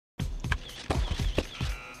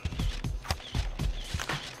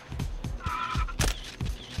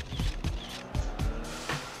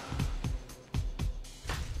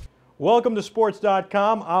Welcome to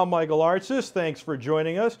Sports.com. I'm Michael Artsis. Thanks for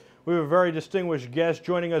joining us. We have a very distinguished guest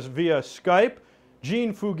joining us via Skype,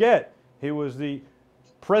 Gene Fugett. He was the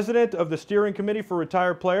president of the steering committee for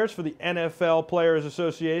retired players for the NFL Players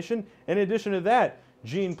Association. In addition to that,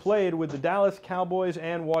 Gene played with the Dallas Cowboys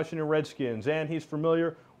and Washington Redskins, and he's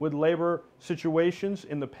familiar with labor situations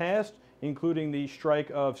in the past, including the strike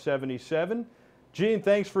of '77. Gene,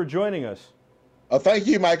 thanks for joining us. Oh, thank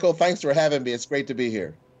you, Michael. Thanks for having me. It's great to be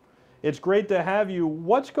here. It's great to have you.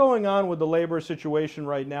 What's going on with the labor situation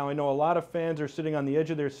right now? I know a lot of fans are sitting on the edge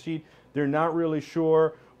of their seat. They're not really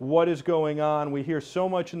sure what is going on. We hear so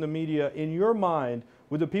much in the media. In your mind,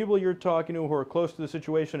 with the people you're talking to who are close to the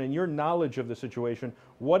situation and your knowledge of the situation,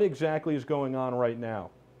 what exactly is going on right now?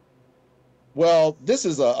 Well, this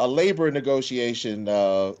is a labor negotiation,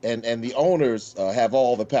 and the owners have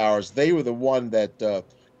all the powers. They were the one that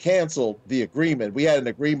canceled the agreement. We had an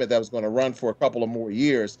agreement that was going to run for a couple of more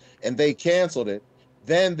years, and they canceled it.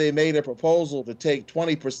 Then they made a proposal to take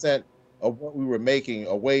 20% of what we were making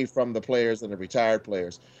away from the players and the retired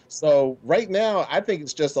players. So right now, I think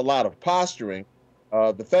it's just a lot of posturing.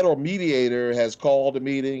 The federal mediator has called a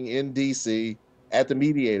meeting in D.C. at the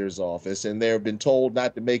mediator's office, and they've been told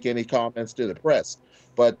not to make any comments to the press.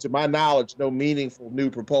 But to my knowledge, no meaningful new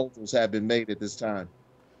proposals have been made at this time.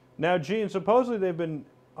 Now, Gene, supposedly they've been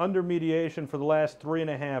under mediation for the last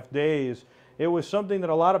 3.5 days. It was something that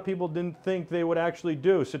a lot of people didn't think they would actually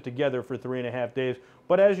do, sit together for 3.5 days.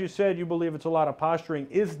 But as you said, you believe it's a lot of posturing.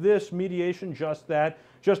 Is this mediation just that?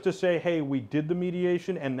 Just to say, hey, we did the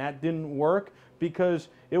mediation and that didn't work? Because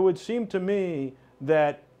it would seem to me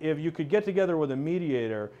that if you could get together with a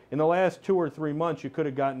mediator, in the last 2 or 3 months, you could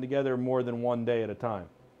have gotten together more than one day at a time.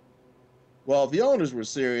 Well, if the owners were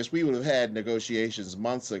serious, we would have had negotiations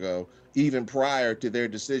months ago, even prior to their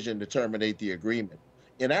decision to terminate the agreement.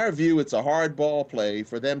 In our view, it's a hardball play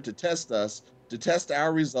for them to test us, to test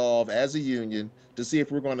our resolve as a union, to see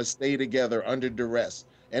if we're going to stay together under duress.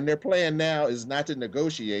 And their plan now is not to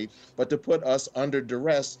negotiate, but to put us under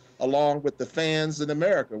duress along with the fans in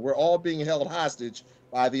America. We're all being held hostage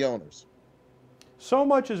by the owners. So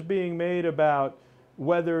much is being made about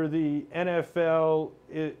whether the NFL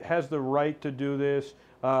has the right to do this,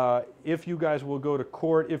 if you guys will go to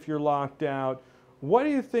court, if you're locked out. What do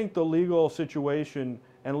you think the legal situation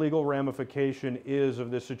and legal ramification is of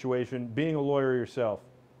this situation, being a lawyer yourself?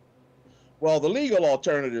 Well, the legal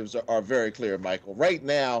alternatives are very clear, Michael. Right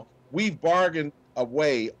now, we've bargained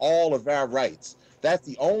away all of our rights. That's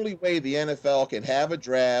the only way the NFL can have a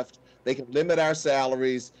draft. They can limit our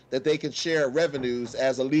salaries, that they can share revenues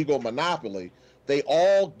as a legal monopoly. They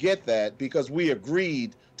all get that because we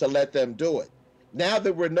agreed to let them do it. Now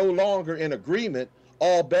that we're no longer in agreement,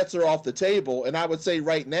 all bets are off the table. And I would say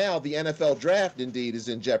right now, the NFL draft indeed is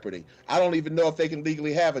in jeopardy. I don't even know if they can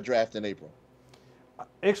legally have a draft in April.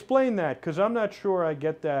 Explain that, because I'm not sure I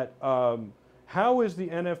get that. How is the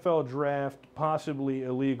NFL draft possibly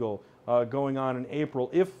illegal going on in April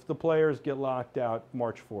if the players get locked out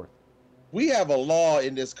March 4th? We have a law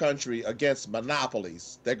in this country against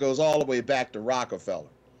monopolies that goes all the way back to Rockefeller.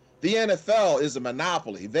 The NFL is a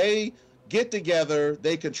monopoly. They get together,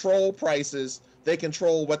 they control prices, they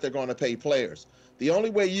control what they're going to pay players. The only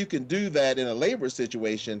way you can do that in a labor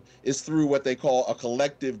situation is through what they call a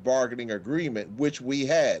collective bargaining agreement, which we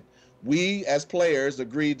had. We, as players,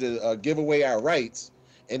 agreed to give away our rights,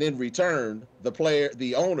 and in return,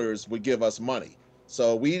 the owners would give us money.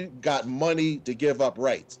 So we got money to give up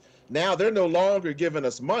rights. Now they're no longer giving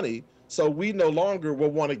us money, so we no longer will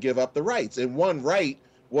want to give up the rights. And one right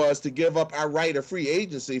was to give up our right of free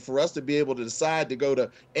agency for us to be able to decide to go to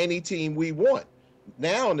any team we want.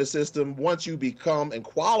 Now in the system, once you become and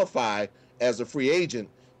qualify as a free agent,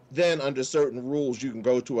 then under certain rules, you can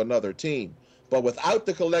go to another team. But without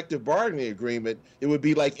the collective bargaining agreement, it would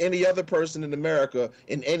be like any other person in America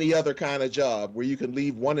in any other kind of job where you can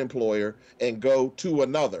leave one employer and go to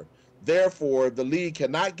another. Therefore, the league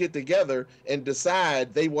cannot get together and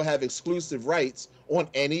decide they will have exclusive rights on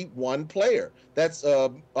any one player. That's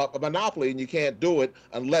a monopoly, and you can't do it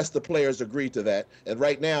unless the players agree to that. And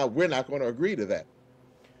right now, we're not going to agree to that.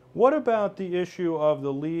 What about the issue of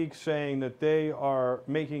the league saying that they are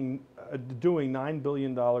doing $9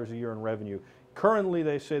 billion a year in revenue? Currently,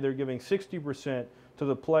 they say they're giving 60% to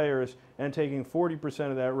the players and taking 40%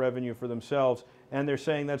 of that revenue for themselves, and they're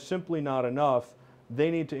saying that's simply not enough. They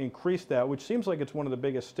need to increase that, which seems like it's one of the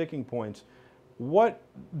biggest sticking points. What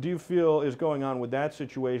do you feel is going on with that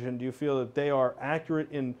situation? Do you feel that they are accurate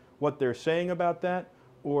in what they're saying about that,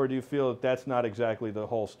 or do you feel that that's not exactly the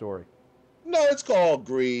whole story? No, it's called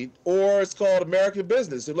greed, or it's called American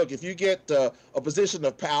business. And look, if you get a position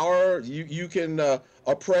of power, you can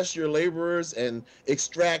oppress your laborers and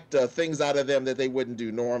extract things out of them that they wouldn't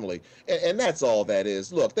do normally. And that's all that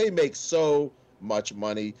is. Look, they make so much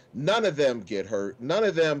money. None of them get hurt. None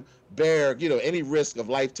of them bear, any risk of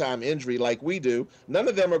lifetime injury like we do. None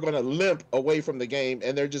of them are going to limp away from the game,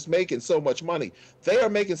 and they're just making so much money. They are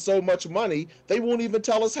making so much money, they won't even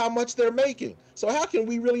tell us how much they're making. So how can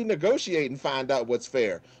we really negotiate and find out what's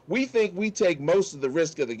fair? We think we take most of the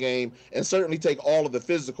risk of the game and certainly take all of the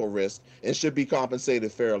physical risk and should be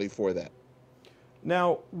compensated fairly for that.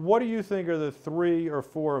 Now, what do you think are the 3 or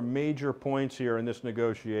 4 major points here in this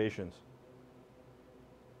negotiations?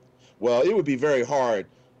 Well, it would be very hard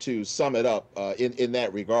to sum it up in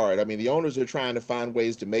that regard. I mean, the owners are trying to find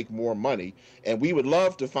ways to make more money, and we would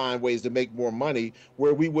love to find ways to make more money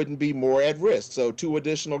where we wouldn't be more at risk. So 2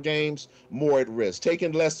 additional games, more at risk.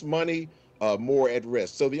 Taking less money, more at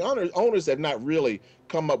risk. So the owners have not really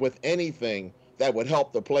come up with anything that would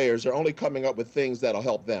help the players. They're only coming up with things that'll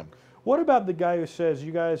help them. What about the guy who says,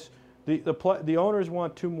 you guys, the owners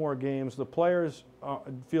want 2 more games, the players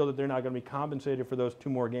feel that they're not going to be compensated for those 2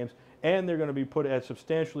 more games, and they're going to be put at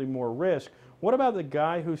substantially more risk? What about the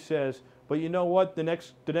guy who says, but you know what, the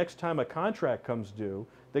next time a contract comes due,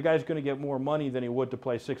 the guy's going to get more money than he would to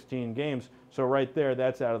play 16 games, so right there,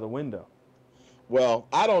 that's out of the window? Well,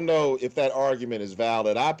 I don't know if that argument is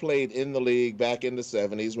valid. I played in the league back in the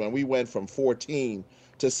 70s when we went from 14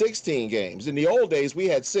 to 16 games. In the old days, we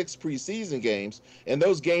had 6 preseason games, and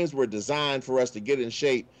those games were designed for us to get in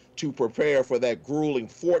shape to prepare for that grueling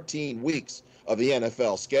 14 weeks of the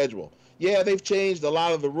NFL schedule. Yeah, they've changed a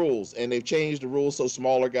lot of the rules, and they've changed the rules so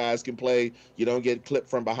smaller guys can play, you don't get clipped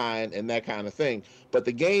from behind and that kind of thing. But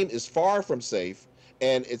the game is far from safe,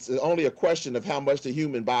 and it's only a question of how much the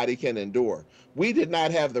human body can endure. We did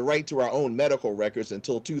not have the right to our own medical records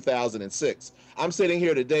until 2006. I'm sitting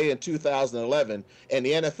here today in 2011, and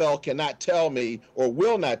the NFL cannot tell me or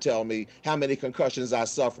will not tell me how many concussions I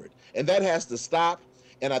suffered. And that has to stop,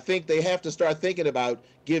 and I think they have to start thinking about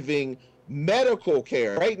giving medical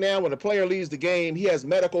care. Right now, when a player leaves the game, he has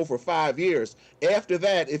medical for 5 years. After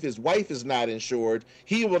that, if his wife is not insured,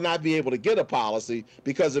 he will not be able to get a policy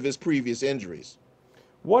because of his previous injuries.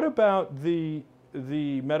 What about the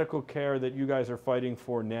medical care that you guys are fighting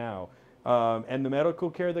for now, and the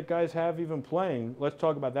medical care that guys have even playing? Let's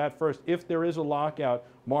talk about that first. If there is a lockout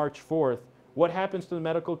March 4th, what happens to the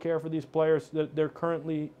medical care for these players that they're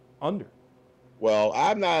currently under? Well,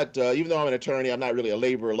 I'm not, even though I'm an attorney, I'm not really a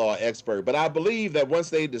labor law expert, but I believe that once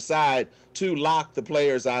they decide to lock the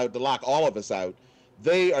players out, to lock all of us out,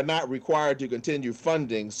 they are not required to continue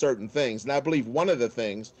funding certain things. And I believe one of the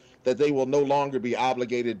things that they will no longer be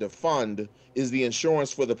obligated to fund is the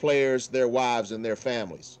insurance for the players, their wives, and their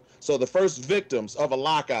families. So the first victims of a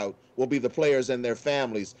lockout will be the players and their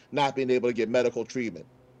families not being able to get medical treatment.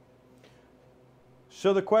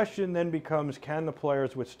 So the question then becomes, can the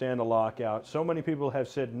players withstand a lockout? So many people have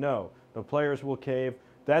said no, the players will cave.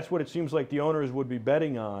 That's what it seems like the owners would be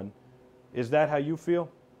betting on. Is that how you feel?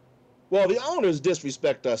 Well, the owners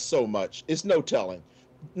disrespect us so much, it's no telling.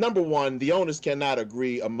 Number one, the owners cannot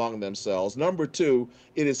agree among themselves. Number two,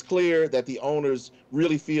 it is clear that the owners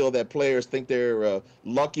really feel that players think they're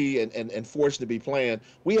lucky and fortunate to be playing.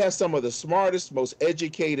 We have some of the smartest, most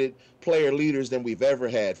educated player leaders than we've ever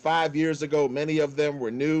had. 5 years ago, many of them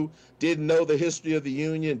were new, didn't know the history of the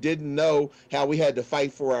union, didn't know how we had to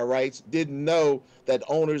fight for our rights, didn't know that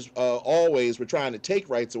owners always were trying to take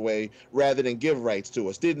rights away rather than give rights to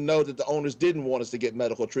us, didn't know that the owners didn't want us to get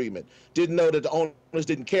medical treatment, didn't know that the owners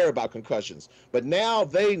didn't care about concussions. But now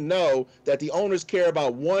they know that the owners care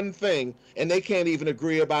about one thing, and they can't even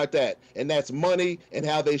agree about that, and that's money and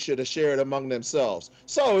how they should share it among themselves.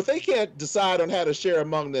 So if they can't decide on how to share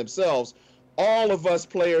among themselves, all of us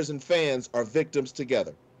players and fans are victims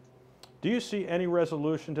together. Do you see any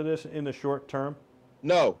resolution to this in the short term?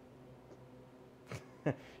 No.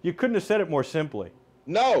 You couldn't have said it more simply.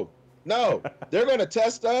 No, no. They're going to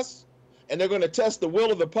test us, and they're going to test the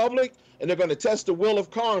will of the public, and they're going to test the will of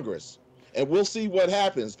Congress. And we'll see what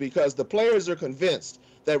happens, because the players are convinced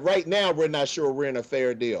that right now we're not sure we're in a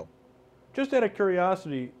fair deal. Just out of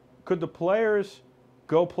curiosity, could the players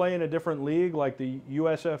go play in a different league like the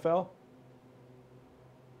USFL?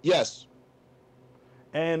 Yes.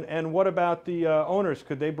 And what about the owners?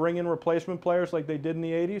 Could they bring in replacement players like they did in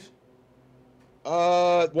the 80s?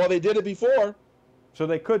 Well, they did it before. So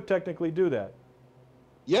they could technically do that.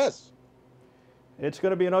 Yes. It's going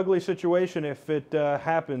to be an ugly situation if it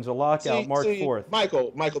happens, a lockout March 4th.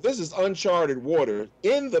 Michael, this is uncharted water.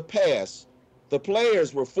 In the past, the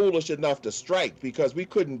players were foolish enough to strike because we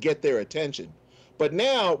couldn't get their attention. But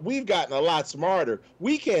now we've gotten a lot smarter.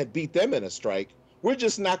 We can't beat them in a strike. We're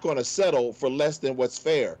just not going to settle for less than what's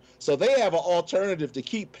fair. So they have an alternative to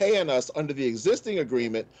keep paying us under the existing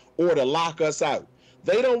agreement or to lock us out.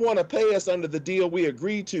 They don't want to pay us under the deal we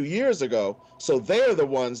agreed to years ago, so they're the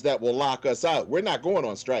ones that will lock us out. We're not going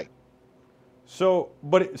on strike. So,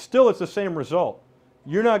 but still it's the same result.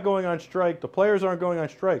 You're not going on strike, the players aren't going on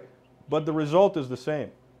strike, but the result is the same.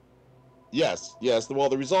 Yes, yes. Well,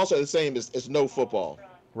 the results are the same. It's no football.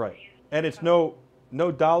 Right. And it's no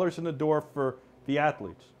dollars in the door for the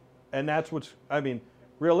athletes. And that's what's, I mean,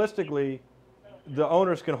 realistically, the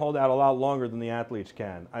owners can hold out a lot longer than the athletes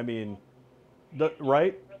can. I mean,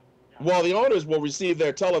 right? Well, the owners will receive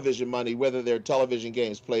their television money whether their television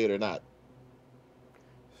games played or not.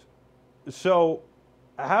 So,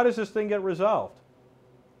 how does this thing get resolved?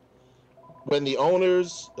 When the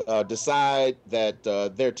owners decide that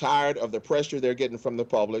they're tired of the pressure they're getting from the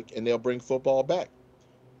public, and they'll bring football back.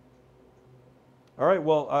 All right,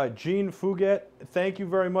 well, Gene Fugett, thank you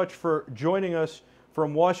very much for joining us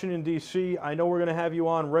from Washington, D.C. I know we're going to have you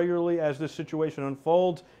on regularly as this situation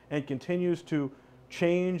unfolds and continues to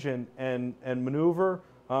change and maneuver.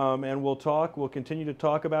 And we'll continue to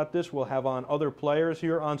talk about this. We'll have on other players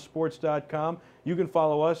here on sports.com. You can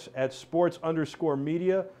follow us at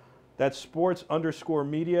sports_media. That's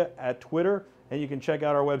sports_media at Twitter. And you can check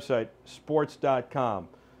out our website, sports.com.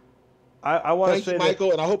 I want to say Thanks,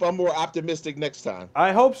 Michael, and I hope I'm more optimistic next time.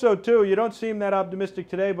 I hope so, too. You don't seem that optimistic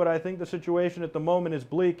today, but I think the situation at the moment is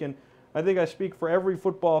bleak. And I think I speak for every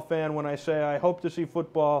football fan when I say I hope to see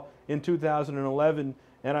football in 2011.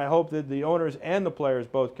 And I hope that the owners and the players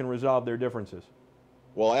both can resolve their differences.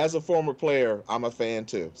 Well, as a former player, I'm a fan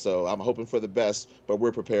too. So I'm hoping for the best, but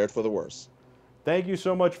we're prepared for the worst. Thank you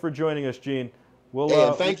so much for joining us, Gene.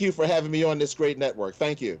 And thank you for having me on this great network.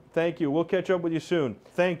 Thank you. Thank you. We'll catch up with you soon.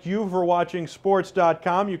 Thank you for watching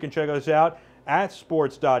sports.com. You can check us out at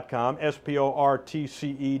sports.com,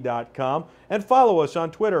 sportce.com, and follow us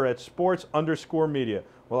on Twitter at sports_media.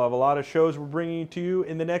 We'll have a lot of shows we're bringing to you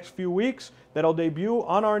in the next few weeks that'll debut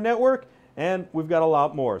on our network, and we've got a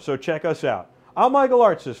lot more, so check us out. I'm Michael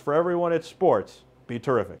Artsis. For everyone at Sports, be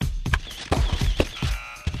terrific.